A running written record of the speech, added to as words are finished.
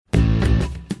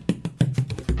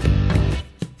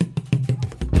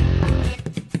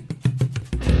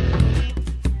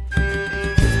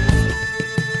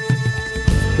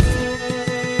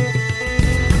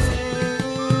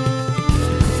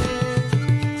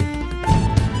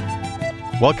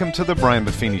Welcome to the Brian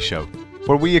Buffini Show,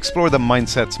 where we explore the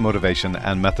mindsets, motivation,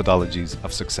 and methodologies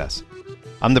of success.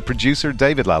 I'm the producer,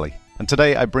 David Lally, and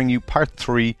today I bring you part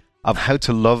 3 of How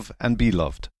to Love and Be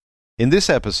Loved. In this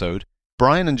episode,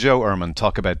 Brian and Joe Ehrman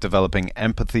talk about developing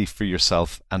empathy for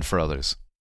yourself and for others.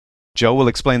 Joe will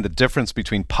explain the difference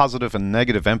between positive and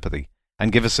negative empathy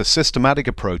and give us a systematic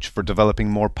approach for developing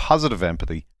more positive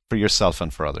empathy for yourself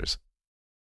and for others.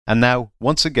 And now,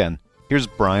 once again, here's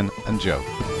Brian and Joe.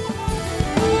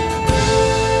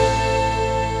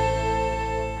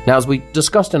 Now, as we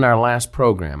discussed in our last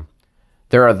program,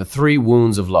 there are the 3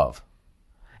 wounds of love.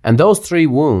 And those 3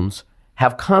 wounds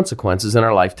have consequences in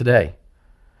our life today.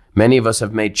 Many of us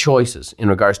have made choices in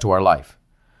regards to our life.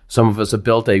 Some of us have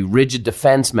built a rigid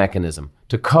defense mechanism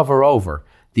to cover over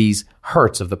these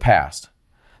hurts of the past.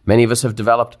 Many of us have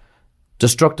developed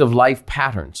destructive life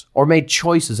patterns or made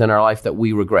choices in our life that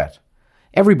we regret.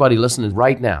 Everybody listening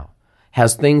right now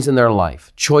has things in their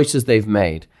life, choices they've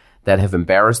made that have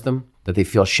embarrassed them, that they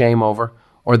feel shame over,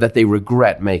 or that they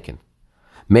regret making.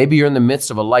 Maybe you're in the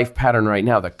midst of a life pattern right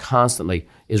now that constantly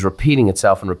is repeating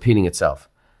itself and repeating itself.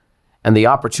 And the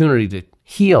opportunity to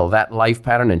heal that life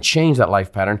pattern and change that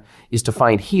life pattern is to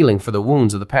find healing for the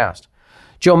wounds of the past.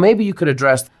 Joe, maybe you could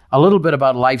address a little bit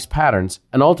about life's patterns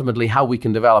and ultimately how we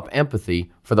can develop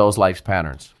empathy for those life's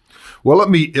patterns. Well,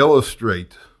 let me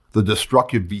illustrate the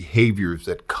destructive behaviors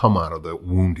that come out of the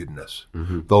woundedness,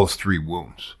 those 3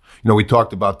 wounds. You know, we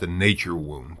talked about the nature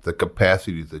wound, the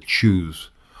capacity to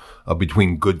choose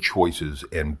between good choices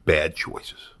and bad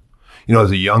choices. You know,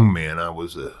 as a young man, I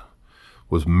was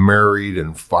married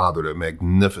and fathered a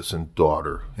magnificent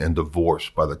daughter and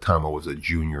divorced by the time I was a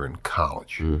junior in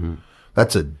college.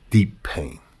 That's a deep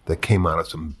pain that came out of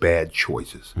some bad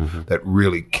choices, that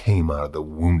really came out of the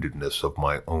woundedness of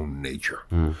my own nature.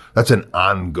 That's an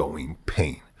ongoing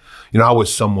pain. You know, I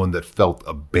was someone that felt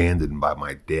abandoned by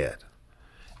my dad.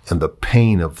 And the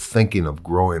pain of thinking of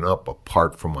growing up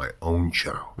apart from my own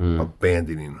child,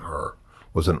 abandoning her,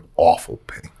 was an awful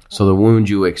pain. So the wound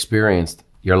you experienced,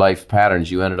 your life patterns,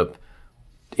 you ended up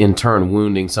in turn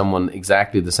wounding someone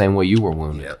exactly the same way you were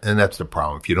wounded. Yeah, and that's the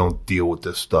problem. If you don't deal with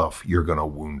this stuff, you're going to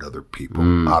wound other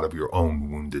people out of your own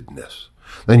woundedness.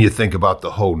 Then you think about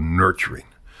the whole nurturing.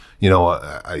 You know,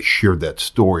 I shared that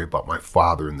story about my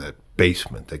father in that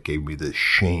basement that gave me this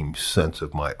shame sense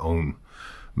of my own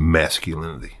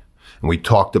masculinity. And we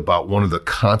talked about one of the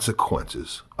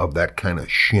consequences of that kind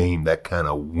of shame, that kind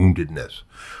of woundedness,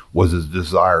 was his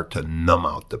desire to numb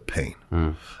out the pain.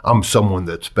 I'm someone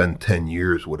that spent 10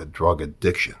 years with a drug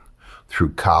addiction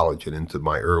through college and into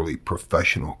my early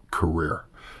professional career,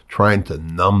 trying to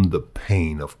numb the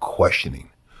pain of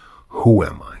questioning, who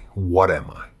am I? What am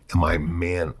I? Am I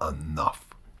man enough?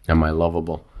 Am I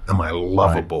lovable? Am I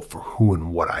lovable for who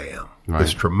and what I am?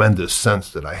 This tremendous sense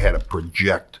that I had to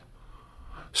project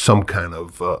some kind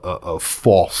of a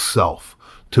false self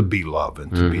to be loved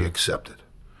and to be accepted.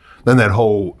 Then that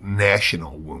whole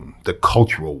national wound, the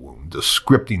cultural wound, the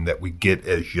scripting that we get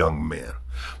as young men,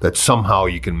 that somehow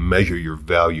you can measure your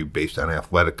value based on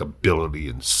athletic ability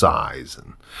and size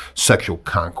and sexual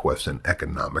conquest and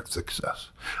economic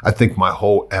success. I think my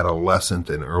whole adolescent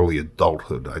and early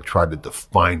adulthood, I tried to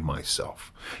define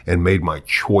myself and made my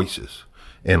choices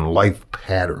and life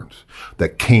patterns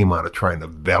that came out of trying to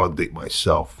validate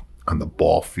myself on the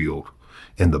ball field,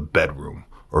 in the bedroom,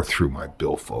 or through my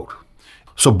billfold.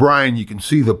 So, Brian, you can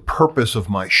see the purpose of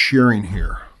my sharing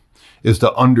here is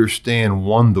to understand,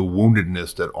 one, the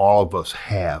woundedness that all of us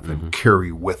have and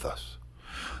carry with us,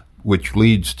 which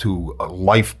leads to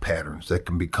life patterns that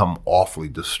can become awfully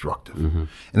destructive. And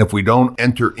if we don't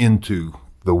enter into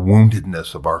the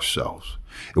woundedness of ourselves,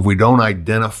 if we don't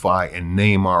identify and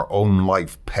name our own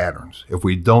life patterns, if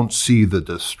we don't see the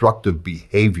destructive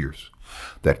behaviors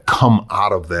that come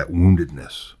out of that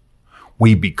woundedness,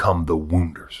 we become the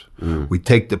wounders. We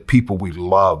take the people we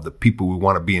love, the people we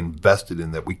want to be invested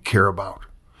in, that we care about,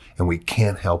 and we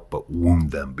can't help but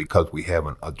wound them because we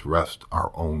haven't addressed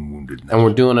our own woundedness. And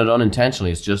we're doing it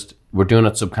unintentionally. It's just we're doing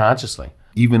it subconsciously.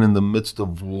 Even in the midst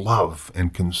of love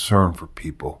and concern for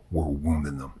people, we're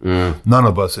wounding them. None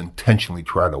of us intentionally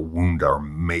try to wound our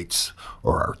mates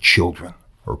or our children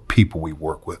or people we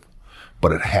work with,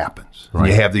 but it happens. And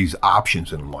you have these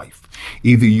options in life.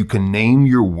 Either you can name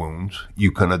your wounds,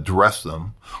 you can address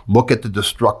them, look at the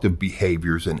destructive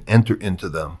behaviors and enter into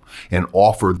them and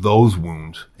offer those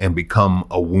wounds and become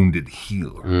a wounded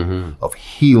healer of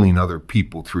healing other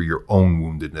people through your own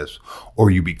woundedness,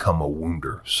 or you become a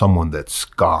wounder, someone that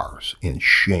scars and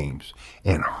shames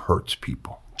and hurts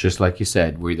people. Just like you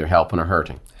said, we're either helping or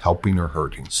hurting. Helping or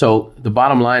hurting. So the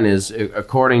bottom line is,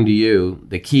 according to you,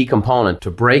 the key component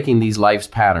to breaking these life's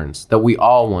patterns that we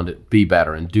all want to be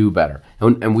better and do better,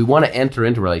 and we want to enter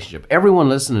into relationship. Everyone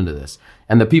listening to this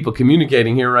and the people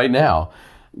communicating here right now,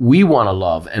 we want to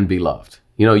love and be loved.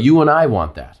 You know, you and I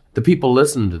want that. The people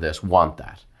listening to this want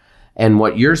that. And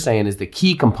what you're saying is the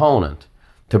key component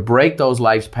to break those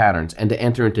life's patterns and to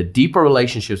enter into deeper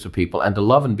relationships with people and to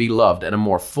love and be loved in a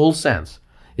more full sense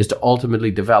is to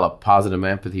ultimately develop positive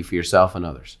empathy for yourself and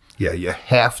others. Yeah, you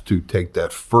have to take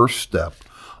that first step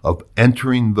of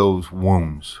entering those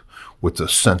wounds with a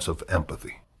sense of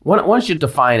empathy. Why don't you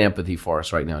define empathy for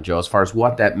us right now, Joe, as far as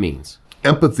what that means?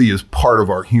 Empathy is part of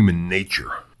our human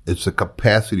nature. It's the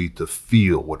capacity to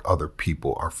feel what other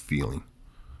people are feeling.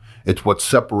 It's what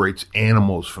separates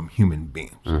animals from human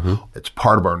beings. Mm-hmm. It's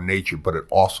part of our nature, but it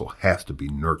also has to be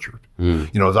nurtured. You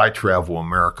know, as I travel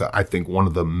America, I think one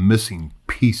of the missing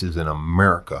pieces in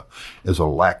America is a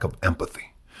lack of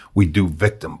empathy. We do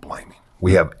victim blaming.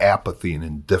 We have apathy and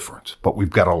indifference, but we've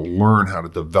got to learn how to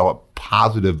develop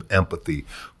positive empathy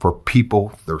for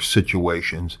people, their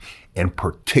situations, and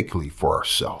particularly for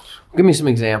ourselves. Give me some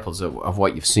examples of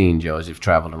what you've seen, Joe, as you've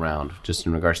traveled around, just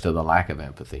in regards to the lack of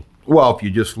empathy. Well, if you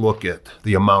just look at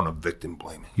the amount of victim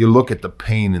blaming, you look at the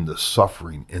pain and the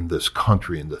suffering in this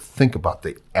country, and to think about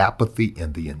the apathy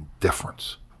and the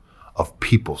indifference of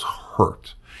people's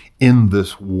hurt in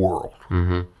this world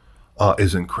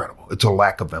is incredible. It's a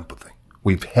lack of empathy.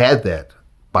 We've had that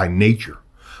by nature,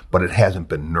 but it hasn't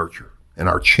been nurtured, and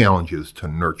our challenge is to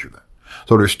nurture that.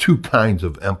 So there's two kinds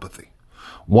of empathy.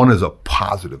 One is a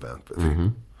positive empathy. Mm-hmm.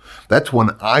 That's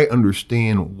when I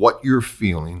understand what you're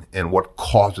feeling and what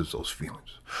causes those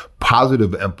feelings.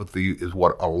 Positive empathy is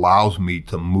what allows me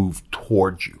to move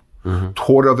towards you,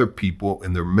 toward other people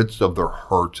in the midst of their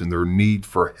hurts and their need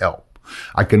for help.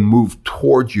 I can move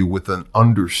towards you with an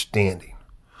understanding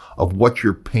of what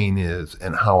your pain is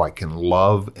and how I can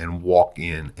love and walk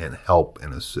in and help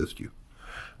and assist you.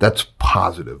 That's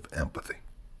positive empathy.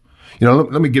 You know,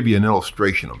 let me give you an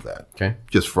illustration of that. Okay.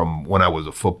 Just from when I was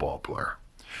a football player,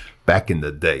 back in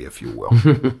the day, if you will.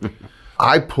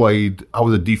 I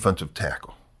was a defensive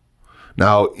tackle.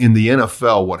 Now, in the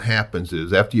NFL, what happens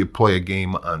is after you play a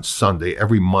game on Sunday,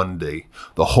 every Monday,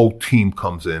 the whole team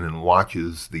comes in and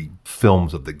watches the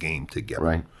films of the game together.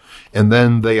 Right. And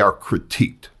then they are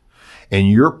critiqued. And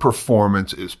your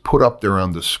performance is put up there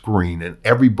on the screen, and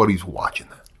everybody's watching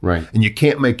that. Right. And you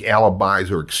can't make alibis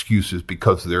or excuses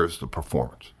because there's the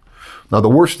performance. Now, the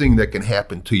worst thing that can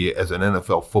happen to you as an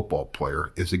NFL football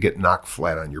player is to get knocked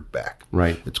flat on your back.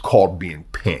 Right. It's called being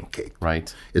pancaked.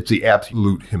 Right. It's the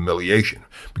absolute humiliation.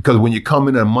 Because when you come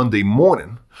in on Monday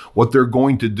morning, what they're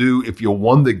going to do, if you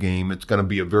won the game, it's going to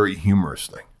be a very humorous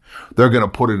thing. They're going to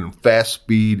put it in fast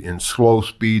speed, in slow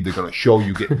speed. They're going to show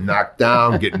you getting knocked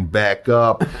down, getting back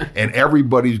up, and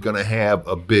everybody's going to have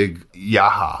a big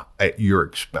yaha at your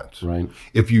expense. Right.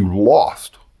 If you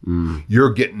lost,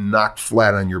 you're getting knocked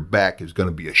flat on your back is going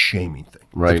to be a shaming thing.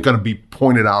 Right. It's going to be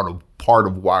pointed out as part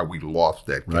of why we lost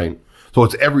that game. Right. So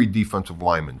it's every defensive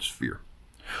lineman's fear.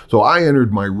 So I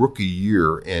entered my rookie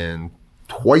year, and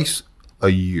twice a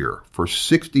year for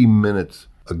 60 minutes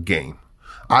a game,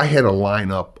 I had to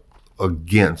line up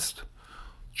against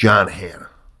John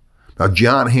Hannah. Now,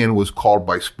 John Hannah was called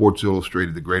by Sports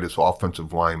Illustrated the greatest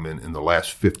offensive lineman in the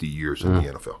last 50 years in the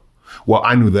NFL. Well,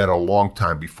 I knew that a long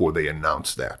time before they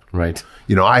announced that. Right.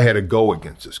 You know, I had to go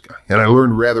against this guy. And I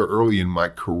learned rather early in my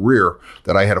career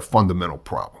that I had a fundamental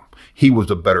problem. He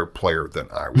was a better player than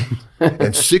I was.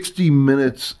 And 60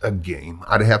 minutes a game,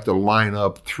 I'd have to line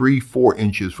up 3-4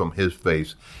 inches from his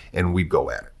face, and we'd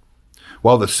go at it.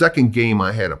 Well, the second game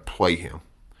I had to play him,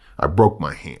 I broke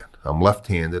my hand. I'm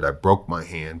left-handed. I broke my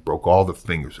hand, broke all the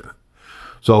fingers in it.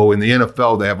 So in the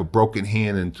NFL, they have a broken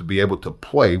hand, and to be able to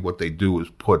play, what they do is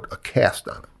put a cast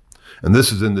on it. And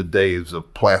this is in the days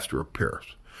of plaster of Paris.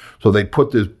 So they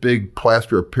put this big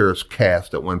plaster of Paris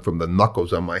cast that went from the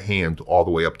knuckles on my hands all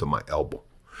the way up to my elbow.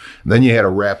 And then you had to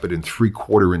wrap it in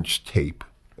 3/4 inch tape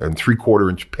and 3/4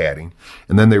 inch padding,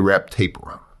 and then they wrapped tape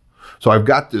around it. So I've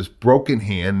got this broken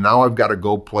hand. Now I've got to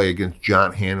go play against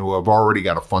John Hannah, who I've already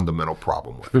got a fundamental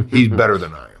problem with. He's better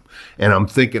than I am. And I'm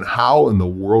thinking, how in the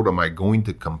world am I going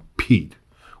to compete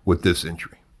with this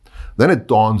injury? Then it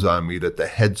dawns on me that the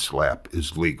head slap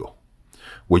is legal,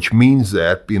 which means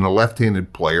that being a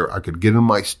left-handed player, I could get in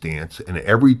my stance, and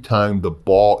every time the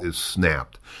ball is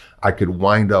snapped, I could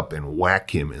wind up and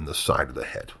whack him in the side of the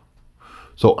head.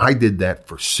 So I did that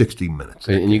for 60 minutes.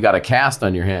 And you got a cast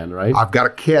on your hand, right? I've got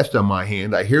a cast on my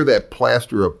hand. I hear that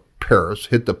plaster of Paris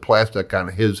hit the plastic on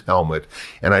his helmet,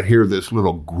 and I'd hear this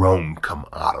little groan come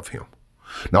out of him.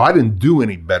 Now, I didn't do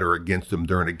any better against him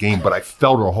during the game, but I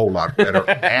felt a whole lot better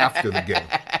after the game.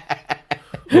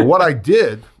 But what I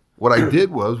did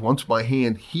was, once my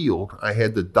hand healed, I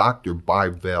had the doctor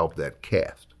bivalve that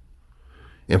cast.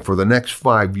 And for the next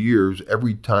 5 years,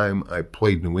 every time I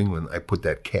played New England, I put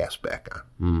that cast back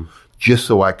on, just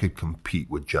so I could compete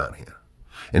with John Hannah.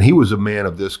 And he was a man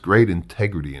of this great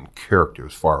integrity and character,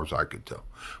 as far as I could tell.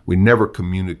 We never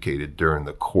communicated during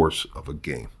the course of a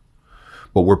game.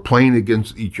 But we're playing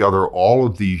against each other all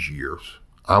of these years.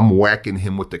 I'm whacking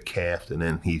him with the cast, and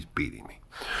then he's beating me.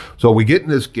 So we get in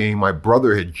this game. My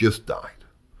brother had just died.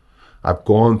 I've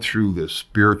gone through this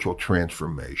spiritual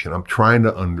transformation. I'm trying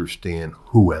to understand,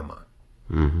 who am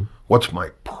I? Mm-hmm. What's my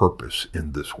purpose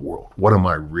in this world? What am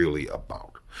I really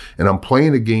about? And I'm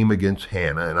playing a game against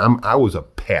Hannah, and I was a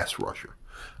pass rusher.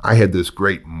 I had this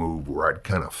great move where I'd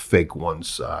kind of fake one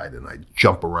side and I'd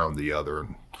jump around the other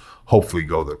and hopefully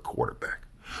go to the quarterback.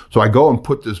 So I go and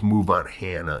put this move on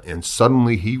Hannah, and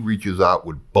suddenly he reaches out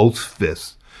with both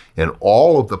fists and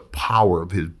all of the power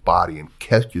of his body and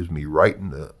catches me right in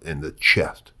the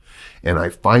chest. And I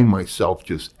find myself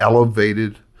just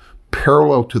elevated,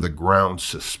 parallel to the ground,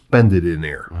 suspended in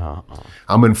air. Uh-oh.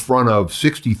 I'm in front of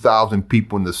 60,000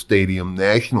 people in the stadium,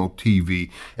 national TV,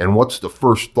 and what's the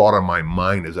first thought on my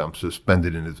mind as I'm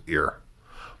suspended in his air?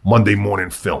 Monday morning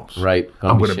films. Right.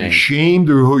 I'm going to be shamed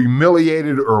or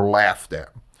humiliated or laughed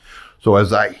at. So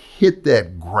as I hit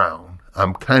that ground,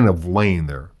 I'm kind of laying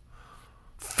there,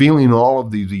 feeling all of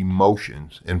these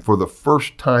emotions. And for the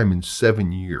first time in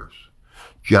 7 years,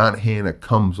 John Hannah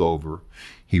comes over.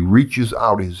 He reaches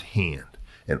out his hand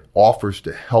and offers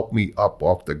to help me up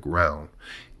off the ground,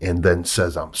 and then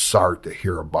says, "I'm sorry to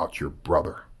hear about your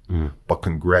brother, but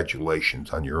congratulations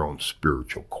on your own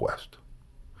spiritual quest."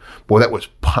 Boy, that was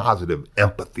positive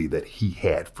empathy that he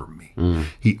had for me.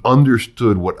 He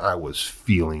understood what I was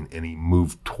feeling, and he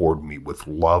moved toward me with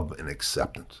love and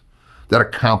acceptance. That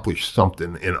accomplished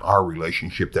something in our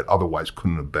relationship that otherwise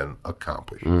couldn't have been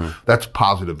accomplished. That's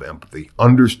positive empathy.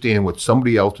 Understand what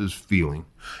somebody else is feeling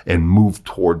and move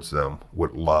towards them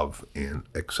with love and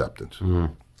acceptance.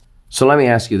 So let me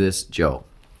ask you this, Joe.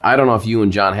 I don't know if you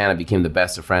and John Hannah became the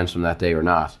best of friends from that day or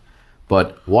not,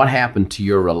 but what happened to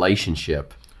your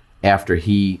relationship after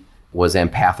he was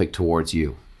empathic towards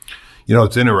you? You know,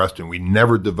 it's interesting. We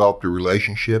never developed a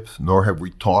relationship, nor have we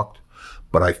talked,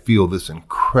 but I feel this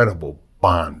incredible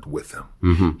bond with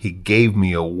him. He gave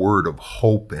me a word of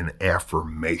hope and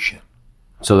affirmation.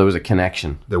 So there was a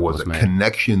connection. There was a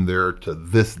connection there to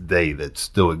this day that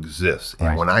still exists.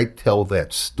 And when I tell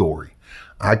that story,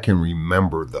 I can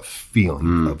remember the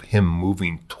feeling of him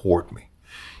moving toward me.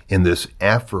 And this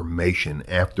affirmation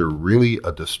after really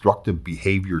a destructive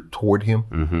behavior toward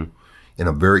him in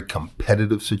a very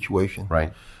competitive situation.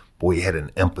 Right. Boy, he had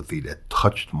an empathy that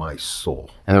touched my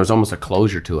soul. And there was almost a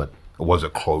closure to it. It was a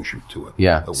closure to it.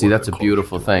 Yeah. See, that's a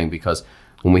beautiful thing, because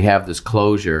when we have this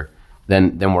closure,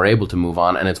 then we're able to move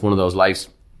on. And it's one of those life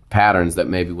patterns that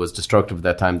maybe was destructive at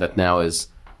that time that now has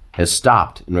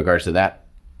stopped in regards to that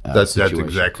That's situation.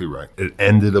 exactly right. It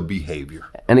ended a behavior.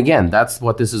 And again, that's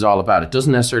what this is all about. It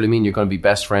doesn't necessarily mean you're going to be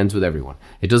best friends with everyone.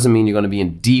 It doesn't mean you're going to be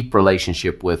in deep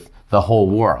relationship with the whole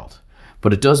world.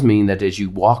 But it does mean that as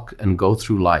you walk and go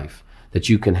through life, that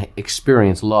you can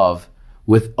experience love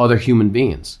with other human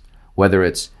beings, whether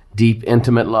it's deep,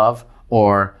 intimate love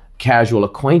or casual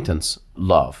acquaintance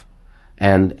love,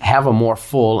 and have a more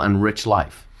full and rich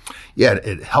life. Yeah,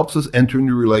 it helps us enter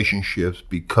into relationships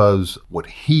because what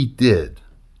he did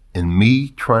in me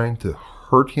trying to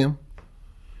hurt him,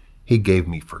 he gave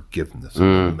me forgiveness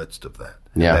in the midst of that.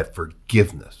 And that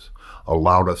forgiveness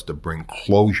allowed us to bring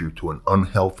closure to an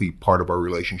unhealthy part of our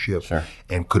relationship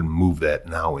and could move that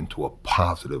now into a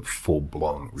positive,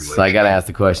 full-blown relationship. So I got to ask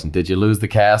the question, did you lose the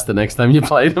cast the next time you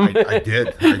played him? I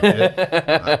did.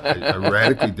 I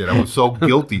radically did. I was so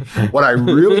guilty. What I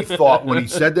really thought when he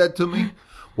said that to me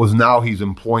was now he's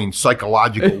employing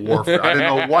psychological warfare. I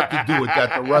didn't know what to do with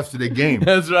that the rest of the game.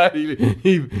 That's right.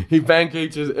 He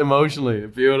pancakes us emotionally.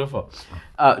 Beautiful.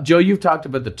 Joe, you've talked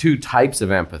about the two types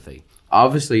of empathy.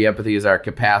 Obviously, empathy is our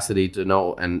capacity to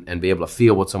know and be able to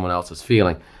feel what someone else is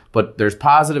feeling. But there's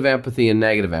positive empathy and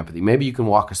negative empathy. Maybe you can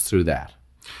walk us through that.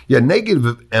 Yeah,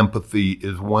 negative empathy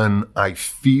is when I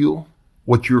feel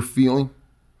what you're feeling,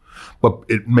 but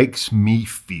it makes me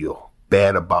feel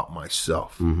bad about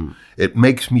myself. It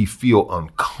makes me feel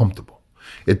uncomfortable.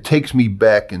 It takes me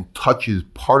back and touches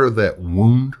part of that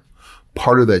wound,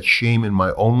 part of that shame in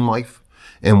my own life.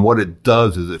 And what it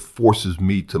does is it forces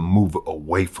me to move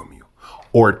away from you.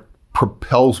 Or it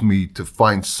propels me to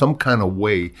find some kind of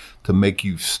way to make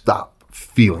you stop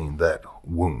feeling that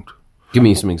wound. Give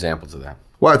me some examples of that.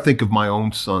 Well, I think of my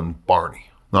own son, Barney.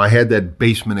 Now, I had that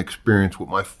basement experience with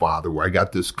my father where I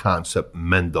got this concept,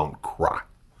 men don't cry.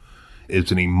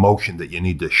 It's an emotion that you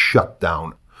need to shut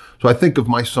down. So I think of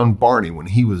my son, Barney, when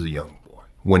he was a young boy,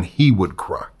 when he would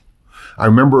cry. I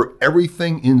remember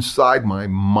everything inside my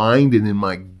mind and in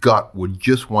my gut would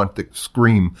just want to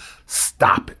scream,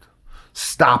 stop it.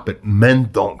 Stop it. Men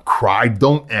don't cry.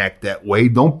 Don't act that way.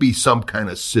 Don't be some kind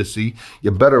of sissy. You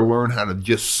better learn how to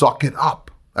just suck it up.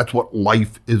 That's what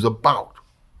life is about.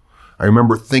 I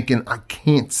remember thinking, I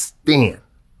can't stand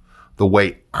the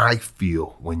way I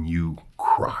feel when you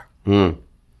cry.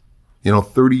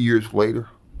 30 years later,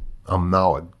 I'm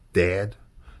now a dad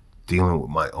dealing with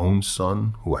my own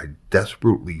son who I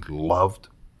desperately loved.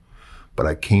 But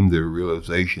I came to the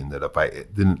realization that if I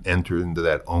didn't enter into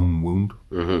that own wound,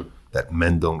 that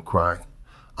men don't cry,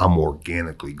 I'm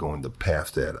organically going to pass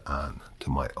that on to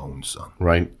my own son.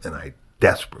 Right. And I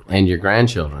desperately. And your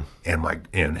grandchildren.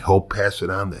 And he'll pass it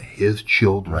on to his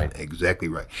children. Right. Exactly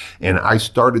right. And I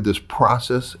started this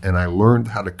process and I learned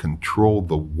how to control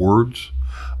the words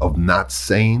of not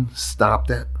saying stop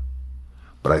that.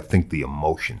 But I think the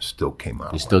emotion still came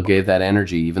out. You still gave that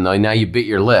energy, even though now you bit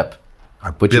your lip.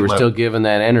 But you were still giving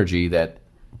that energy that,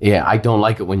 I don't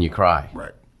like it when you cry.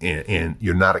 Right. And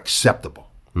you're not acceptable.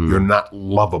 You're not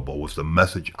lovable was the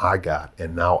message I got.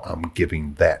 And now I'm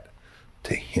giving that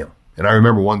to him. And I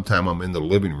remember one time I'm in the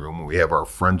living room and we have our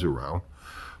friends around.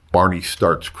 Barney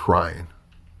starts crying.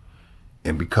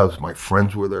 And because my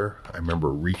friends were there, I remember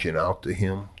reaching out to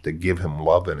him to give him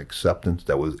love and acceptance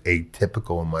that was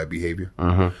atypical in my behavior.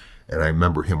 And I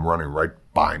remember him running right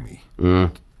by me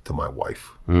to my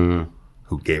wife,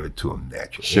 who gave it to him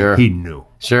naturally. Sure. He knew.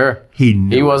 Sure. He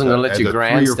knew. He wasn't going to let you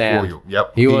grandstand.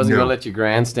 Yep. He wasn't going to let you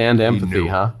grandstand empathy,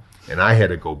 huh? And I had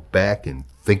to go back and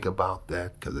think about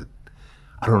that because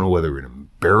I don't know whether it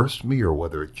embarrassed me or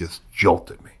whether it just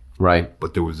jolted me. Right.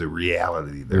 But there was a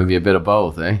reality there. Maybe a bit of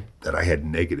both, eh? That I had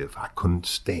negative. I couldn't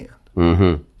stand.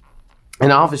 And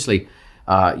obviously,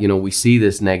 we see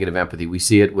this negative empathy. We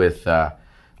see it with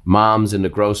moms in the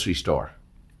grocery store,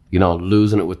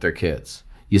 losing it with their kids.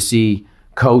 You see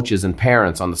coaches and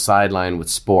parents on the sideline with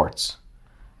sports,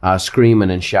 screaming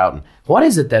and shouting. What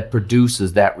is it that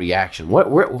produces that reaction?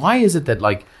 Why is it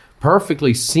that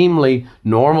perfectly seemingly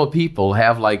normal people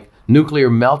have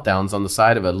nuclear meltdowns on the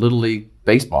side of a Little League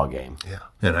baseball game? Yeah.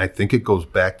 And I think it goes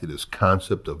back to this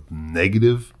concept of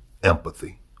negative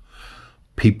empathy.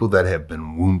 People that have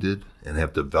been wounded and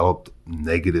have developed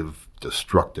negative,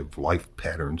 destructive life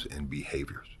patterns and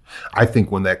behaviors. I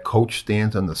think when that coach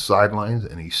stands on the sidelines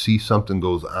and he sees something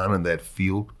goes on in that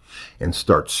field and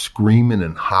starts screaming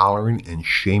and hollering and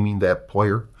shaming that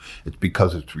player, it's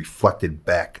because it's reflected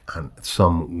back on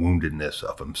some woundedness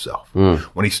of himself.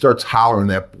 When he starts hollering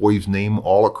that boy's name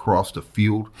all across the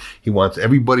field, he wants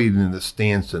everybody in the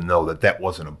stands to know that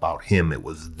wasn't about him. It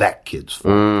was that kid's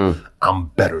fault. I'm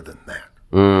better than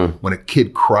that. When a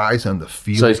kid cries on the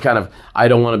field. So he's kind of, I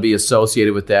don't want to be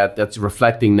associated with that. That's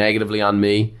reflecting negatively on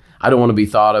me. I don't want to be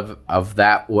thought of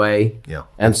that way. Yeah.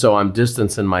 And so I'm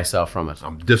distancing myself from it.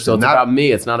 So it's about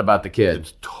me. It's not about the kid.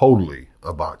 It's totally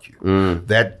about you.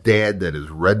 That dad that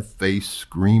is red-faced,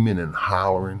 screaming and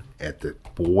hollering at the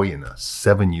boy in a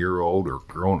 7-year-old or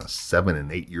girl in a 7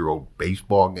 and 8-year-old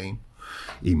baseball game,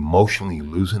 emotionally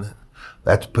losing it.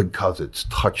 That's because it's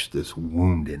touched this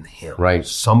wound in him. Right.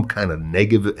 Some kind of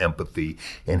negative empathy,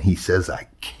 and he says, I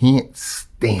can't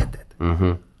stand it.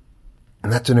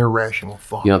 And that's an irrational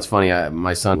thought. It's funny.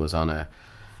 My son was on a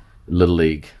Little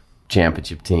League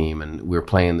championship team, and we were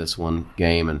playing this one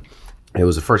game, and it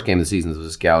was the first game of the season. There was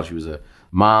this gal. She was a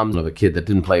mom of a kid that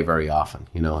didn't play very often.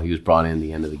 He was brought in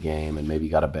the end of the game and maybe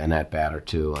got an at-bat or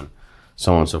two and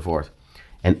so on and so forth.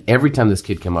 And every time this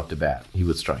kid came up to bat, he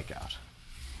would strike out.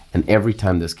 And every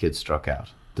time this kid struck out,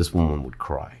 this woman would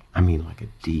cry. I mean, like a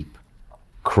deep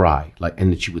cry.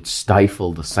 And that she would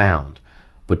stifle the sound.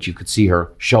 But you could see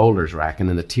her shoulders racking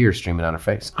and the tears streaming down her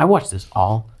face. I watched this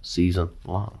all season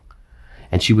long.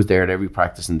 And she was there at every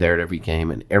practice and there at every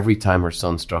game. And every time her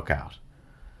son struck out,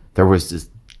 there was this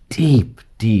deep,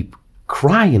 deep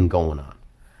crying going on.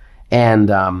 And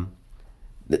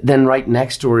then right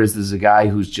next to her is a guy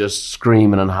who's just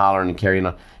screaming and hollering and carrying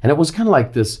on. And it was kind of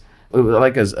like this,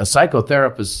 like a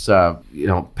psychotherapist's,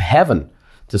 heaven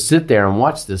to sit there and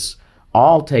watch this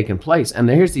all taking place. And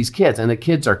here's these kids, and the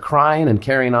kids are crying and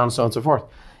carrying on and so on and so forth.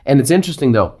 And it's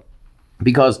interesting, though,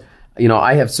 because,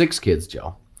 I have 6 kids,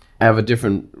 Joe. I have a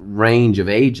different range of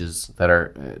ages that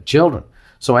are children.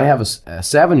 So I have a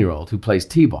 7-year-old who plays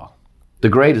t-ball, the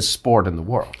greatest sport in the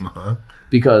world,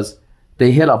 because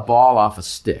they hit a ball off a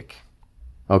stick,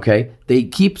 okay? They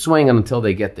keep swinging until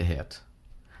they get the hit.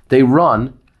 They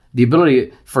run. The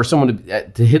ability for someone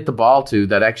to hit the ball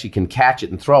that actually can catch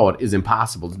it and throw it is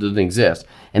impossible. It doesn't exist.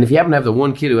 And if you happen to have the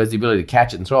one kid who has the ability to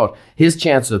catch it and throw it, his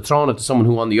chance of throwing it to someone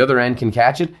who on the other end can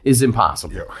catch it is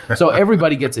impossible. Yeah. So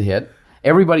everybody gets a hit.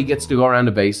 Everybody gets to go around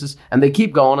the bases, and they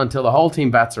keep going until the whole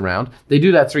team bats around. They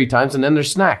do that 3 times, and then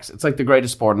there's snacks. It's like the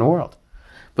greatest sport in the world.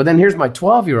 But then here's my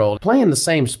 12-year-old playing the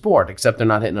same sport, except they're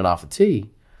not hitting it off a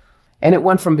tee. And it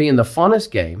went from being the funnest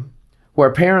game, where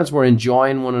parents were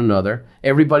enjoying one another,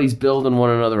 everybody's building one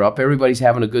another up, everybody's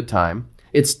having a good time.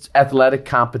 It's athletic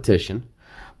competition.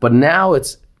 But now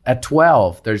it's at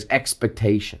 12, there's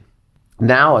expectation.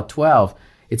 Now at 12,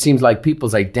 it seems like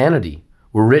people's identity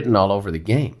were written all over the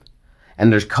game. And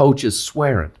there's coaches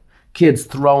swearing, kids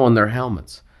throwing their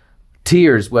helmets,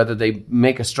 tears whether they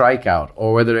make a strikeout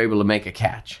or whether they're able to make a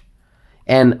catch.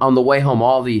 And on the way home,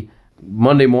 all the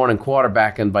Monday morning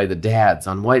quarterbacking by the dads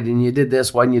on why didn't you did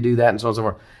this, why didn't you do that, and so on and so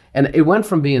forth. And it went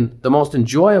from being the most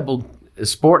enjoyable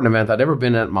sporting event I'd ever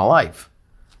been at in my life,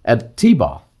 at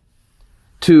T-ball,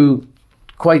 to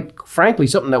quite frankly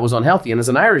something that was unhealthy. And as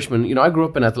an Irishman, I grew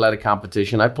up in athletic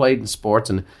competition. I played in sports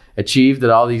and achieved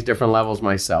at all these different levels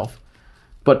myself.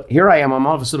 But here I am,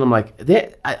 all of a sudden I'm like,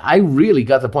 I really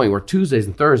got to the point where Tuesdays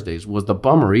and Thursdays was the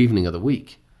bummer evening of the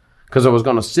week. Because I was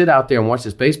going to sit out there and watch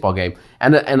this baseball game.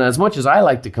 And as much as I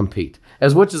like to compete,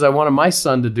 as much as I wanted my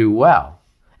son to do well,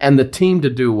 and the team to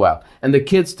do well, and the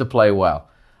kids to play well,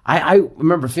 I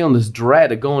remember feeling this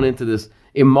dread of going into this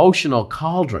emotional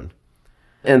cauldron.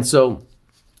 And so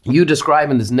you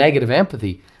describing this negative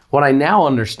empathy, what I now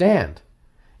understand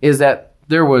is that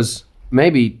there was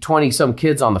maybe 20-some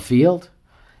kids on the field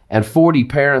and 40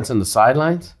 parents in the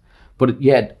sidelines, but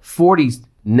you had 40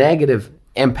 negative,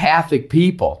 empathic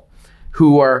people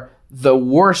who are the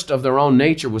worst of their own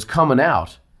nature was coming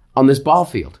out on this ball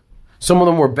field. Some of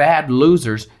them were bad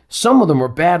losers. Some of them were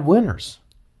bad winners,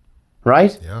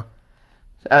 right? Yeah.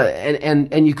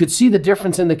 And you could see the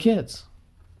difference in the kids,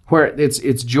 where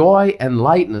it's joy and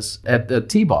lightness at the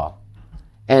T-ball,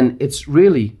 and it's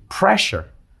really pressure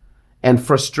and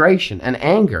frustration and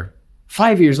anger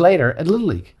 5 years later at Little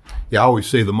League. Yeah, I always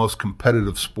say the most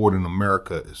competitive sport in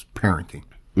America is parenting.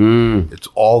 It's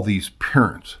all these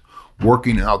parents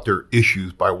working out their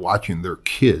issues by watching their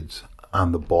kids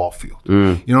on the ball field.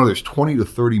 There's 20 to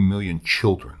 30 million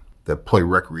children that play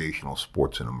recreational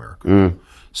sports in America.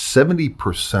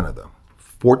 70% of them,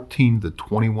 14 to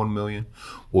 21 million,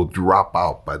 will drop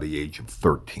out by the age of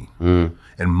 13.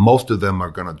 And most of them are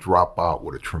going to drop out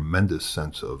with a tremendous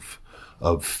sense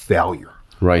of failure,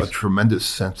 right? A tremendous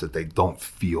sense that they don't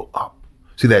feel up.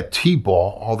 See, that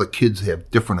T-ball, all the kids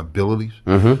have different abilities,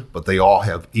 but they all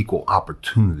have equal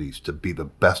opportunities to be the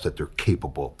best that they're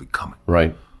capable of becoming.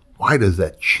 Right. Why does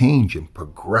that change and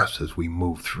progress as we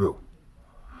move through?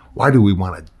 Why do we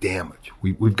want to damage?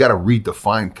 We've got to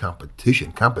redefine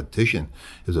competition. Competition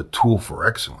is a tool for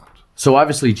excellence. So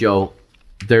obviously, Joe,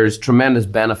 there's tremendous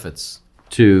benefits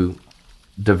to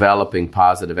developing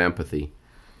positive empathy.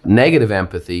 Negative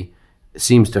empathy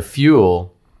seems to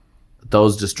fuel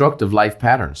those destructive life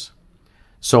patterns.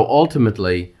 So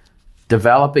ultimately,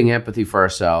 developing empathy for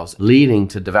ourselves, leading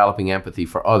to developing empathy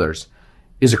for others,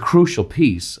 is a crucial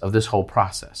piece of this whole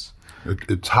process.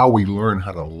 It's how we learn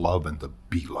how to love and to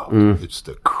be loved. It's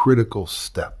the critical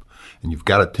step. And you've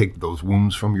got to take those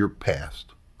wounds from your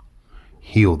past,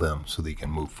 heal them so that you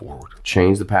can move forward.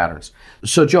 Change the patterns.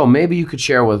 So, Joe, maybe you could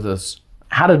share with us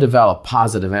how to develop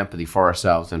positive empathy for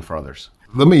ourselves and for others.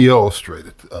 Let me illustrate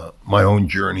it, my own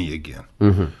journey again.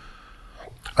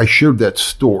 I shared that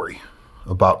story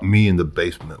about me in the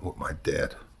basement with my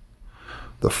dad.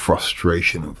 The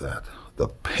frustration of that, the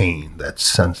pain, that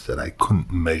sense that I couldn't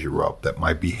measure up, that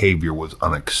my behavior was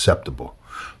unacceptable,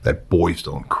 that boys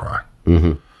don't cry.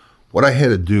 What I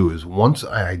had to do is once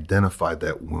I identified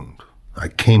that wound, I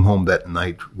came home that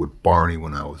night with Barney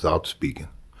when I was out speaking.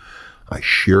 I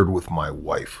shared with my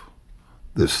wife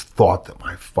this thought that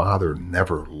my father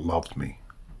never loved me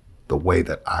the way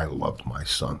that I loved my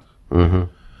son.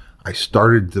 I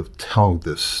started to tell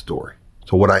this story.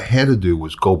 So what I had to do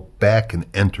was go back and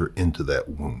enter into that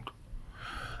wound.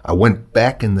 I went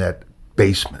back in that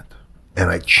basement and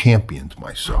I championed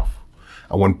myself.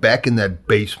 I went back in that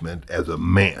basement as a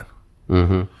man.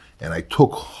 And I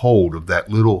took hold of that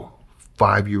little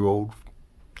 5-year-old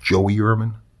Joey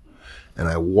Ehrman and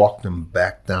I walked him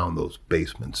back down those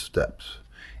basement steps.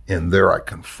 And there I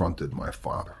confronted my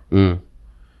father. And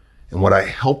what I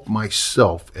helped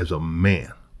myself as a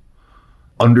man,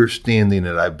 understanding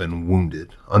that I've been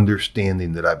wounded,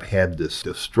 understanding that I've had this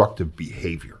destructive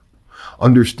behavior,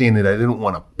 understanding that I didn't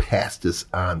want to pass this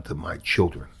on to my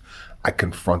children, I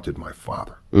confronted my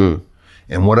father. And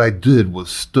And what I did was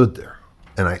stood there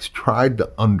and I tried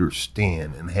to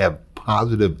understand and have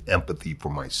positive empathy for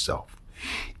myself.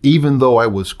 Even though I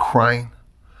was crying,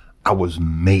 I was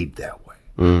made that way.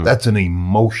 That's an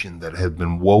emotion that has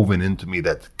been woven into me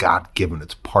that's God-given.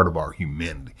 It's part of our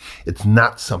humanity. It's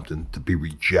not something to be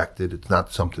rejected. It's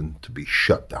not something to be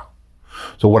shut down.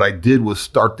 So what I did was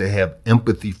start to have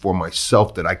empathy for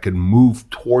myself, that I could move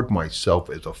toward myself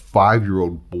as a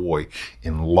 5-year-old boy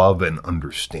in love and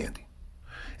understanding.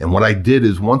 And what I did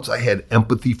is, once I had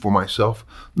empathy for myself,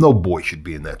 no boy should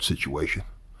be in that situation.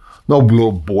 No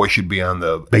little boy should be on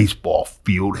the baseball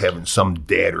field having some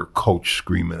dad or coach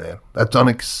screaming at him. That's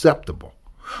unacceptable.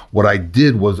 What I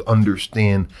did was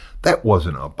understand that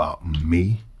wasn't about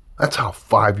me. That's how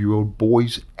 5-year-old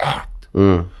boys act.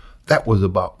 That was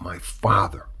about my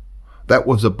father. That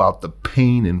was about the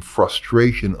pain and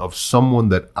frustration of someone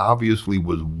that obviously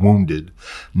was wounded,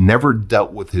 never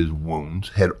dealt with his wounds,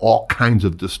 had all kinds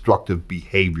of destructive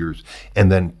behaviors, and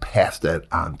then passed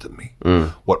that on to me.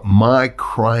 What my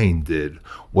crying did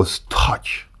was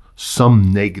touch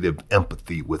some negative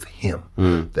empathy with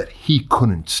him that he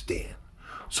couldn't stand.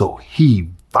 So he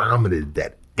vomited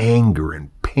that anger and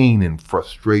pain and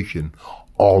frustration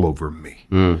all over me.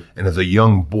 And as a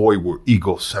young boy, we're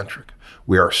egocentric.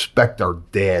 We expect our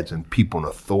dads and people in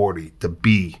authority to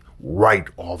be right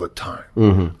all the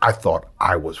time. I thought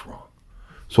I was wrong.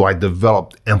 So I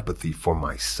developed empathy for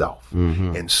myself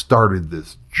and started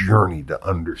this journey to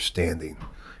understanding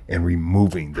and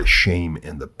removing the shame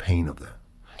and the pain of that.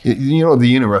 You know,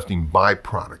 the interesting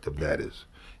byproduct of that is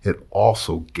it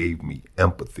also gave me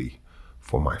empathy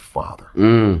for my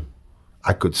father.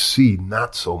 I could see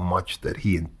not so much that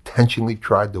he intentionally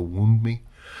tried to wound me,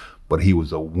 but he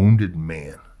was a wounded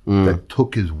man that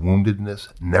took his woundedness,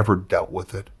 never dealt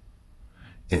with it,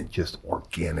 and just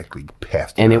organically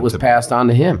passed it on. And it was passed on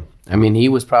to him. I mean, he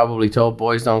was probably told,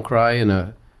 boys don't cry in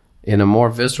a more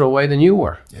visceral way than you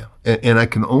were. Yeah. And I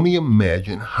can only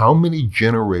imagine how many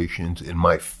generations in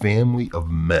my family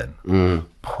of men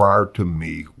prior to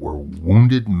me were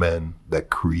wounded men that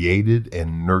created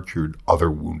and nurtured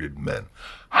other wounded men.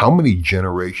 How many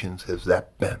generations has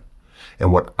that been?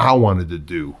 And what I wanted to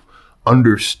do,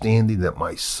 understanding that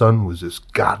my son was this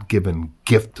God-given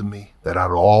gift to me, that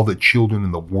out of all the children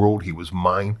in the world, he was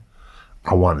mine,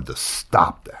 I wanted to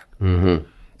stop that.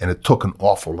 And it took an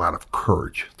awful lot of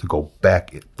courage to go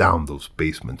back down those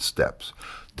basement steps,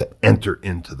 to enter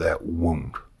into that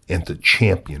wound and to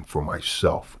champion for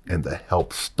myself and to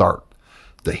help start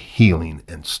the healing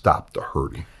and stop the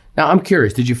hurting. Now, I'm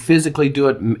curious, did you physically do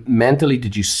it mentally?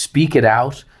 Did you speak it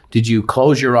out? Did you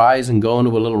close your eyes and go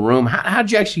into a little room? How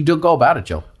did you actually go about it,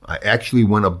 Joe? I actually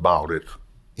went about it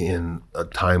in a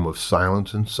time of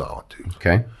silence and solitude.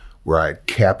 Okay. Where I had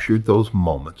captured those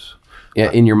moments.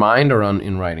 Yeah, in your mind or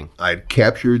in writing? I had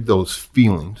captured those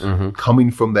feelings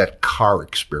coming from that car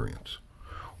experience,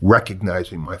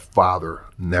 recognizing my father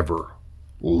never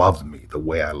loved me the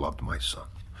way I loved my son.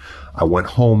 I went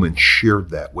home and shared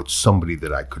that with somebody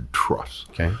that I could trust.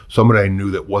 Okay. Somebody I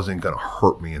knew that wasn't going to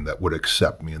hurt me and that would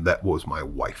accept me, and that was my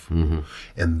wife. And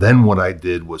then what I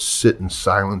did was sit in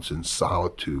silence and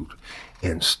solitude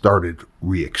and started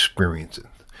re-experiencing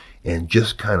and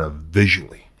just kind of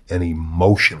visually and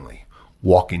emotionally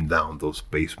walking down those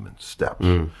basement steps.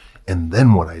 And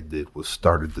then what I did was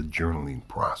started the journaling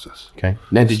process. Okay.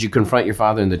 Now, did you confront your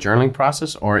father in the journaling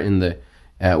process or in the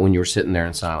when you were sitting there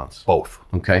in silence? Both.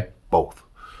 Okay. Both.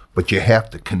 But you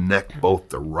have to connect both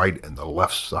the right and the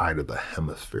left side of the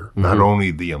hemisphere. Not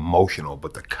only the emotional,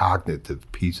 but the cognitive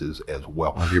pieces as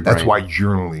well. That's why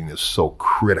journaling is so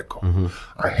critical.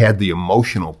 I had the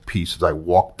emotional piece as I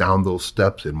walked down those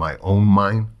steps in my own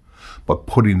mind, but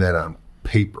putting that on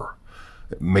paper,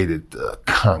 it made it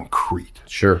concrete.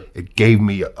 Sure. It gave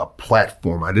me a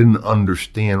platform. I didn't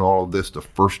understand all of this the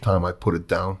first time I put it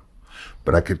down,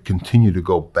 but I could continue to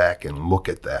go back and look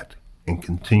at that and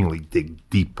continually dig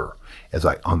deeper as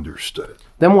I understood it.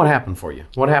 Then what happened for you?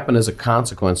 What happened as a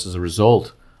consequence, as a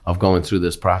result of going through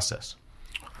this process?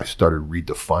 I started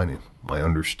redefining my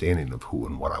understanding of who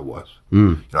and what I was.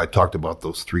 You know, I talked about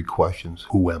those 3 questions.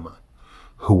 Who am I?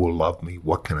 Who will love me?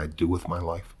 What can I do with my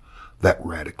life? That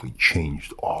radically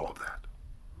changed all of that.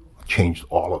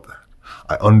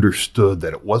 I understood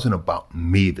that it wasn't about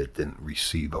me that didn't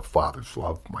receive a father's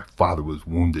love. My father was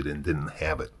wounded and didn't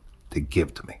have it to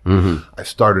give to me. I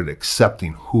started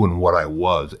accepting who and what I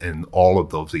was and all of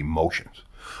those emotions,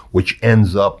 which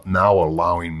ends up now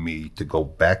allowing me to go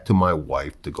back to my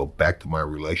wife, to go back to my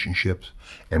relationships,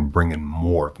 and bringing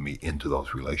more of me into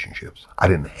those relationships. I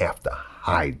didn't have to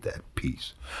hide that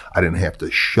piece. I didn't have to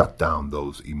shut down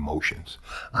those emotions.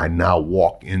 I now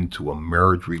walk into a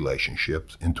marriage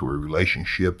relationships, into a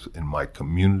relationships in my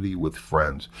community with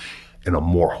friends in a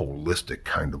more holistic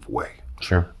kind of way.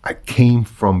 Sure. I came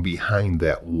from behind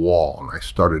that wall and I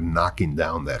started knocking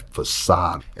down that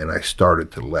facade, and I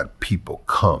started to let people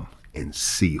come and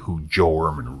see who Joe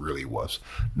Ehrmann really was,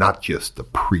 not just the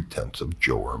pretense of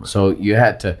Joe Ehrmann. So you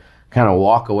had to kind of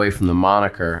walk away from the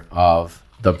moniker of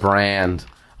the brand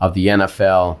of the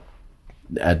NFL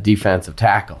defensive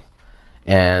tackle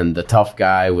and the tough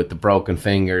guy with the broken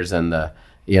fingers and the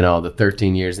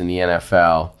 13 years in the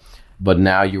NFL. But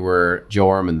now you were Joe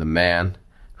Ehrmann, the man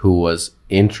who was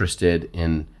interested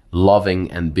in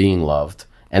loving and being loved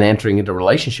and entering into a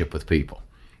relationship with people.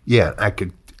 Yeah, I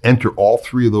could enter all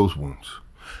three of those wounds.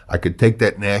 I could take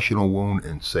that national wound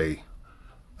and say,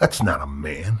 that's not a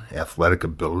man, athletic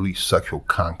ability, sexual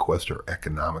conquest, or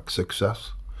economic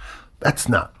success. That's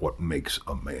not what makes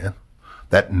a man.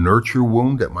 That nurture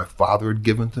wound that my father had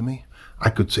given to me,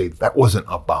 I could say that wasn't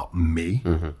about me.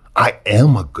 Mm-hmm. I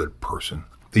am a good person.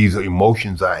 These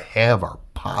emotions I have are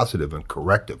positive and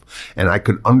corrective. And I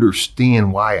could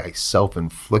understand why I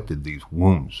self-inflicted these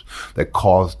wounds that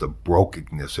caused the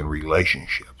brokenness in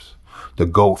relationships, to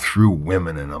go through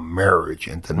women in a marriage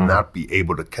and to not be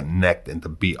able to connect and to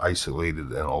be isolated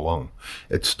and alone.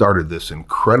 It started this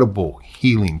incredible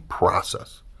healing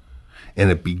process. And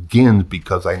it begins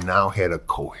because I now had a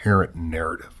coherent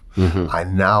narrative. Mm-hmm. I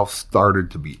now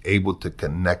started to be able to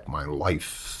connect my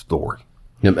life story.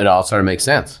 It all started to make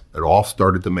sense. It all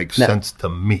started to make sense to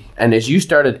me. And as you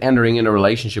started entering into a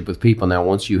relationship with people, now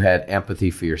once you had empathy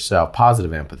for yourself,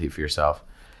 positive empathy for yourself,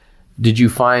 did you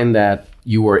find that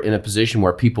you were in a position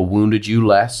where people wounded you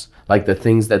less, like the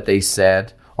things that they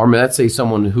said? Or let's say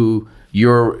someone who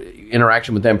your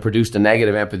interaction with them produced a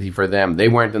negative empathy for them, they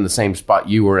weren't in the same spot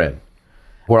you were in,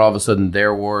 where all of a sudden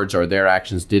their words or their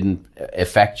actions didn't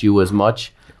affect you as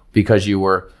much because you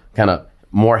were kind of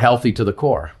more healthy to the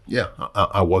core. Yeah,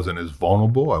 I wasn't as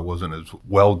vulnerable. I wasn't as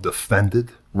well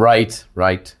defended. Right.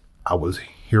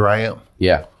 Here I am.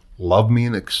 Yeah. Love me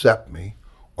and accept me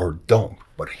or don't,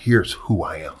 but here's who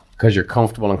I am. Because you're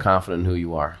comfortable and confident in who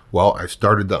you are. Well, I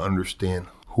started to understand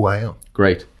who I am.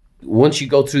 Great. Once you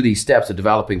go through these steps of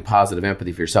developing positive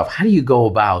empathy for yourself, how do you go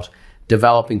about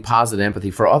developing positive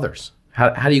empathy for others?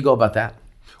 How do you go about that?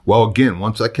 Well, again,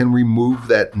 once I can remove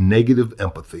that negative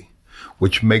empathy,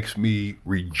 which makes me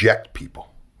reject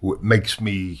people, what makes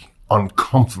me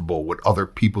uncomfortable with other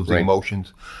people's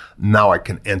emotions, now I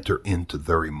can enter into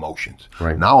their emotions.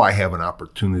 Right. Now I have an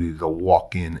opportunity to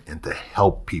walk in and to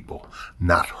help people,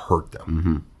 not hurt them.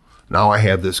 Mm-hmm. Now I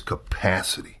have this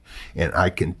capacity, and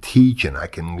I can teach, and I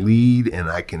can lead, and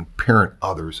I can parent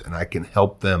others, and I can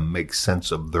help them make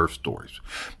sense of their stories.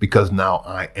 Because now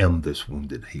I am this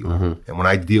wounded healer. Mm-hmm. And when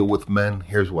I deal with men,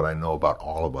 here's what I know about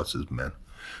all of us as men.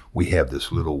 We have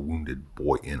this little wounded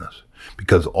boy in us,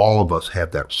 because all of us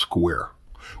have that square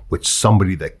with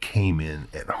somebody that came in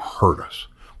and hurt us.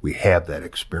 We have that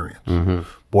experience. Mm-hmm.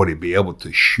 Boy, to be able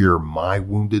to share my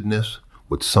woundedness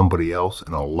with somebody else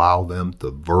and allow them to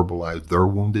verbalize their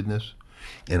woundedness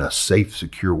in a safe,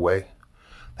 secure way,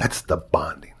 that's the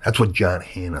bonding. That's what John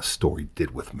Hannah's story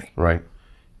did with me. Right.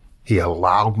 He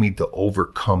allowed me to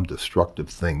overcome destructive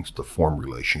things to form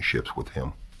relationships with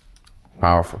him.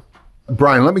 Powerful.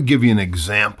 Brian, let me give you an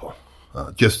example,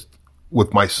 just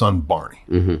with my son, Barney.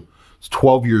 Mm-hmm. It's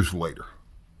 12 years later.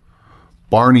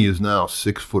 Barney is now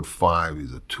 6'5".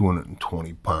 He's a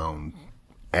 220-pound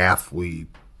athlete,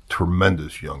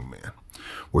 tremendous young man.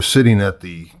 We're sitting at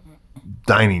the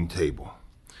dining table,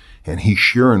 and he's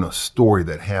sharing a story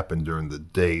that happened during the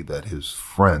day that his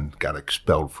friend got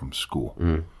expelled from school.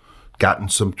 Got in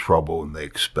some trouble, and they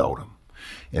expelled him.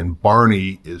 And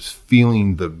Barney is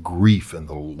feeling the grief and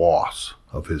the loss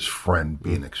of his friend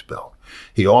being expelled.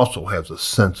 He also has a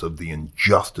sense of the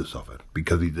injustice of it,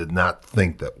 because he did not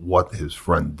think that what his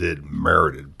friend did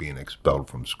merited being expelled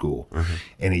from school. Mm-hmm.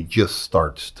 And he just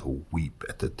starts to weep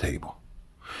at the table.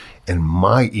 And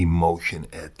my emotion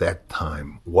at that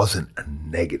time wasn't a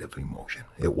negative emotion.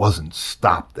 It wasn't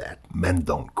stop that, men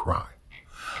don't cry.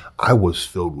 I was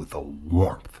filled with a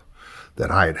warmth that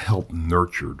I had helped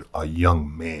nurtured a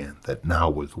young man that now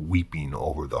was weeping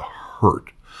over the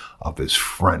hurt of his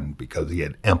friend because he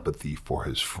had empathy for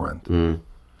his friend.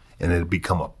 And it had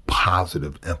become a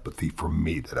positive empathy for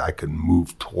me that I could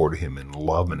move toward him in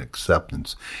love and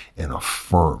acceptance and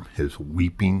affirm his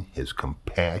weeping, his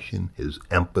compassion, his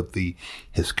empathy,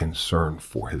 his concern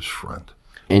for his friend.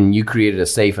 And you created a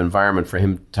safe environment for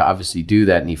him to obviously do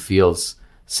that, and he feels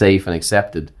safe and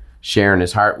accepted sharing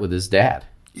his heart with his dad.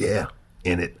 Yeah.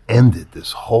 And it ended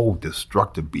this whole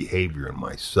destructive behavior in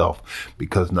myself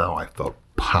because now I felt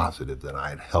positive that I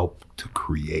had helped to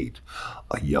create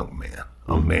a young man,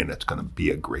 a man that's going to be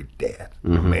a great dad, a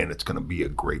man that's going to be a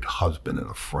great husband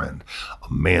and a friend,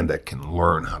 a man that can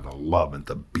learn how to love and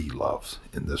to be loved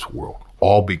in this world.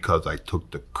 All because I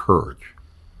took the courage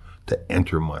to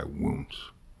enter my wounds,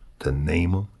 to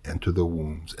name them, enter the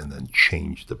wounds, and then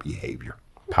change the behavior.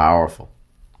 Powerful.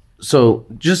 So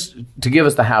just to give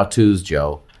us the how-tos,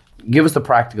 Joe, give us the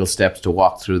practical steps to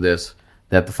walk through this,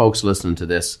 that the folks listening to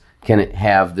this can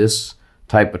have this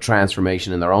type of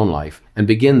transformation in their own life and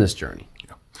begin this journey.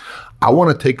 Yeah. I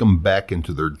want to take them back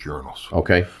into their journals.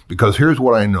 Okay. Because here's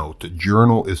what I know. The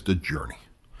journal is the journey.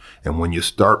 And when you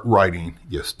start writing,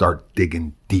 you start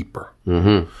digging deeper.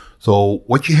 So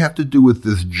what you have to do with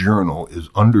this journal is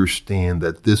understand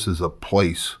that this is a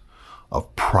place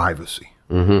of privacy.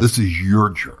 This is your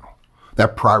journal.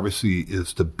 That privacy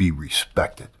is to be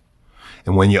respected.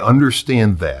 And when you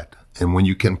understand that, and when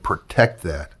you can protect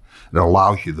that, it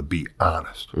allows you to be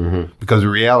honest. Because the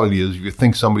reality is, if you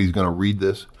think somebody's going to read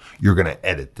this, you're going to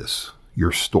edit this,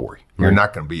 your story. You're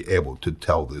not going to be able to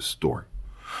tell this story.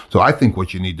 So I think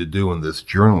what you need to do in this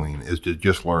journaling is to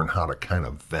just learn how to kind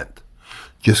of vent.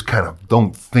 Just kind of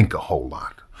don't think a whole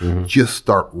lot. Just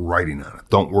start writing on it.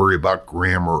 Don't worry about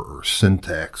grammar or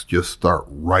syntax. Just start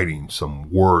writing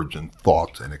some words and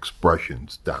thoughts and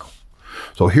expressions down.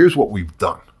 So here's what we've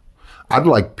done. I'd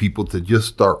like people to just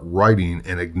start writing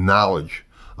and acknowledge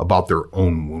about their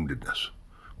own woundedness,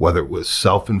 whether it was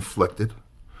self-inflicted,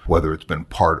 whether it's been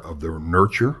part of their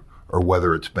nurture, or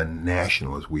whether it's been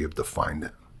national as we have defined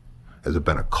it. Has it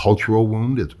been a cultural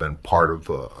wound? Has it been part of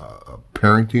a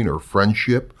parenting or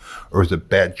friendship? Or is it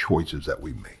bad choices that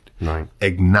we made? Right.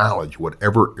 Acknowledge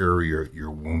whatever area your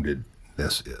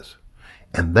woundedness is.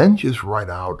 And then just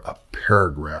write out a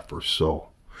paragraph or so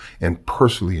and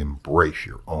personally embrace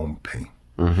your own pain.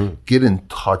 Get in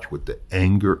touch with the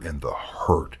anger and the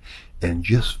hurt and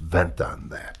just vent on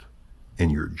that in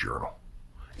your journal.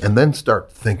 And then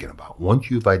start thinking about,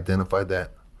 once you've identified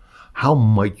that, how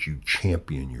might you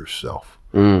champion yourself?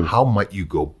 How might you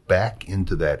go back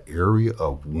into that area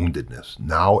of woundedness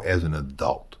now as an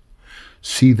adult?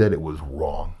 See that it was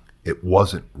wrong. It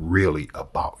wasn't really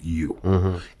about you.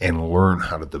 And learn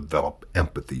how to develop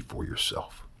empathy for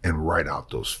yourself and write out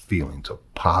those feelings of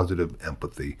positive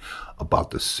empathy about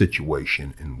the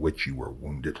situation in which you were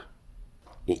wounded.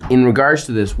 In regards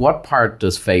to this, what part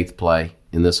does faith play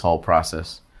in this whole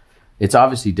process? It's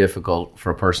obviously difficult for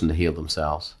a person to heal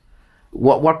themselves.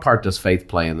 What part does faith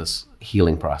play in this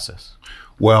healing process?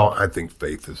 Well, I think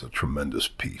faith is a tremendous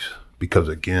piece because,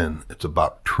 again, it's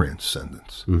about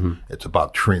transcendence. It's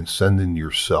about transcending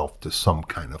yourself to some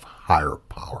kind of higher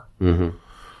power,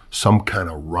 some kind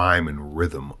of rhyme and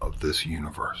rhythm of this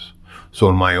universe. So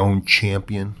in my own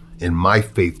champion, in my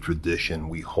faith tradition,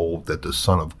 we hold that the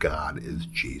Son of God is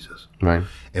Jesus. Right.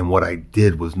 And what I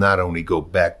did was not only go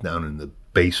back down in the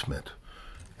basement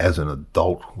as an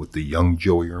adult with the young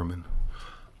Joey Ehrman,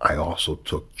 I also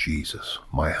took Jesus,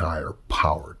 my higher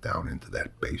power, down into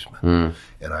that basement.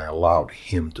 And I allowed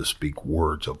him to speak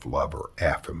words of love or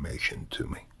affirmation to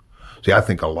me. See, I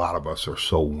think a lot of us are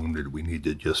so wounded, we need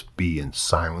to just be in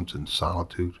silence and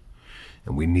solitude.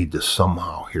 And we need to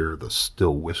somehow hear the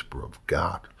still whisper of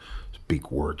God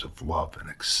speak words of love and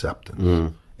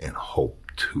acceptance and hope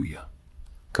to you.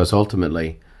 Because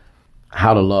ultimately,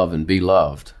 how to love and be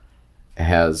loved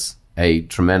has a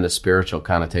tremendous spiritual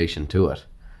connotation to it.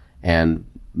 And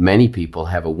many people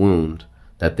have a wound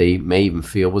that they may even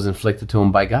feel was inflicted to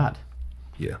them by God.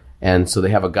 Yeah. And so they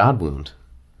have a God wound.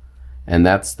 And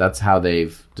that's how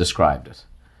they've described it.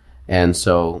 And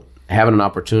so having an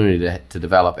opportunity to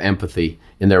develop empathy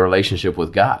in their relationship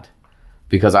with God.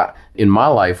 Because in my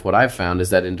life, what I've found is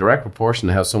that in direct proportion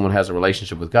to how someone has a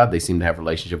relationship with God, they seem to have a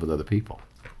relationship with other people.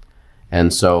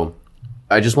 And so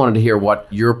I just wanted to hear what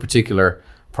your particular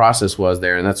process was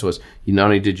there, and that's was you not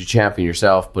only did you champion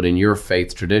yourself, but in your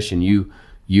faith tradition,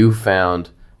 you found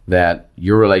that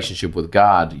your relationship with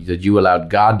God, that you allowed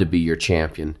God to be your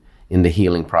champion in the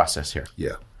healing process here.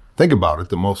 Yeah. Think about it.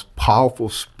 The most powerful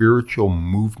spiritual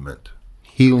movement,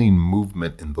 healing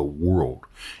movement in the world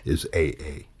is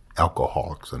AA,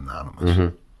 Alcoholics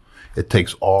Anonymous. It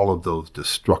takes all of those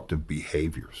destructive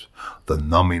behaviors, the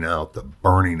numbing out, the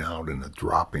burning out, and the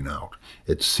dropping out.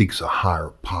 It seeks a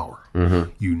higher power.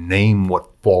 You name what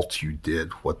faults you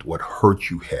did, what hurt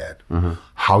you had,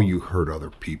 how you hurt other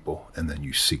people, and then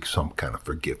you seek some kind of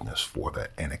forgiveness for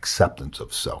that and acceptance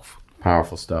of self.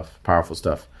 Powerful stuff, powerful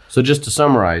stuff. So just to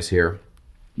summarize here,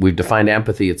 we've defined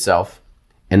empathy itself,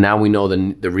 and now we know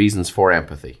the reasons for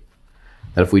empathy.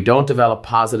 That if we don't develop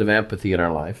positive empathy in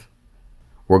our life,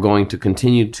 we're going to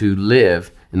continue to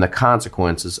live in the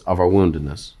consequences of our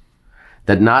woundedness.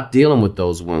 That not dealing with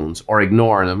those wounds or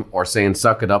ignoring them or saying,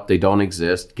 suck it up, they don't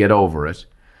exist, get over it,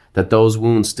 that those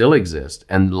wounds still exist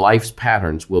and life's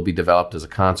patterns will be developed as a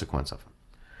consequence of them.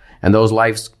 And those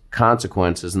life's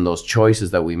consequences and those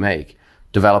choices that we make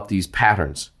develop these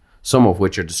patterns, some of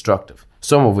which are destructive,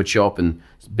 some of which show up in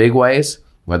big ways,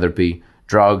 whether it be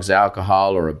drugs,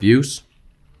 alcohol, or abuse,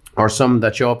 or some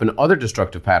that show up in other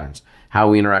destructive patterns, how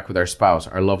we interact with our spouse,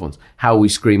 our loved ones, how we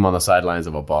scream on the sidelines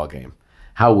of a ball game,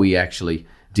 how we actually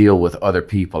deal with other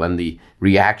people and the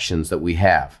reactions that we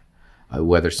have,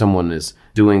 whether someone is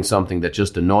doing something that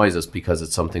just annoys us because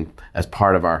it's something as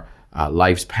part of our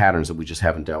life's patterns that we just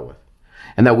haven't dealt with.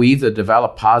 And that we either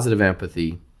develop positive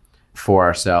empathy for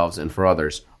ourselves and for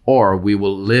others, or we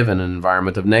will live in an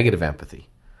environment of negative empathy,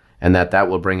 and that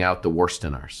will bring out the worst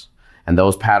in us. And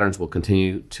those patterns will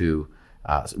continue to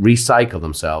recycle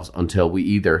themselves until we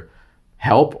either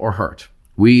help or hurt.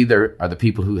 We either are the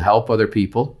people who help other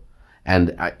people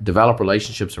and develop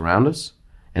relationships around us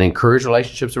and encourage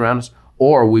relationships around us,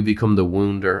 or we become the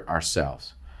wounder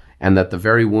ourselves. And that the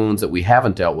very wounds that we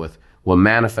haven't dealt with will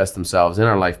manifest themselves in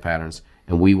our life patterns,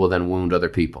 and we will then wound other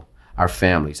people, our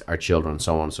families, our children,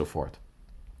 so on and so forth.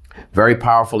 Very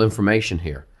powerful information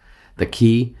here. The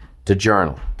key to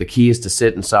journal. The key is to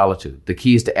sit in solitude. The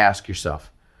key is to ask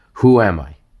yourself, who am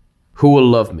I? Who will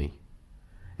love me?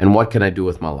 And what can I do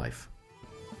with my life?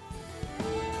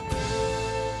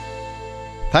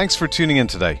 Thanks for tuning in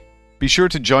today. Be sure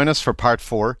to join us for part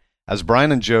 4 as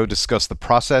Brian and Joe discuss the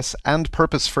process and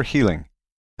purpose for healing.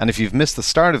 And if you've missed the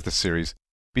start of the series,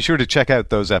 be sure to check out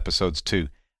those episodes too,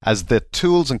 as the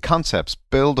tools and concepts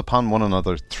build upon one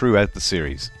another throughout the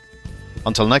series.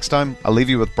 Until next time, I'll leave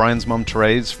you with Brian's mum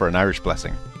Therese for an Irish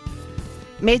blessing.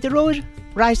 May the road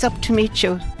rise up to meet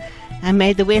you, and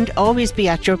may the wind always be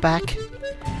at your back.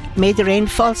 May the rain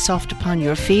fall soft upon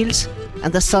your fields,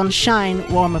 and the sun shine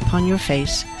warm upon your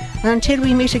face. And until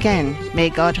we meet again, may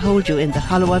God hold you in the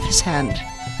hollow of his hand.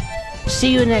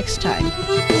 See you next time.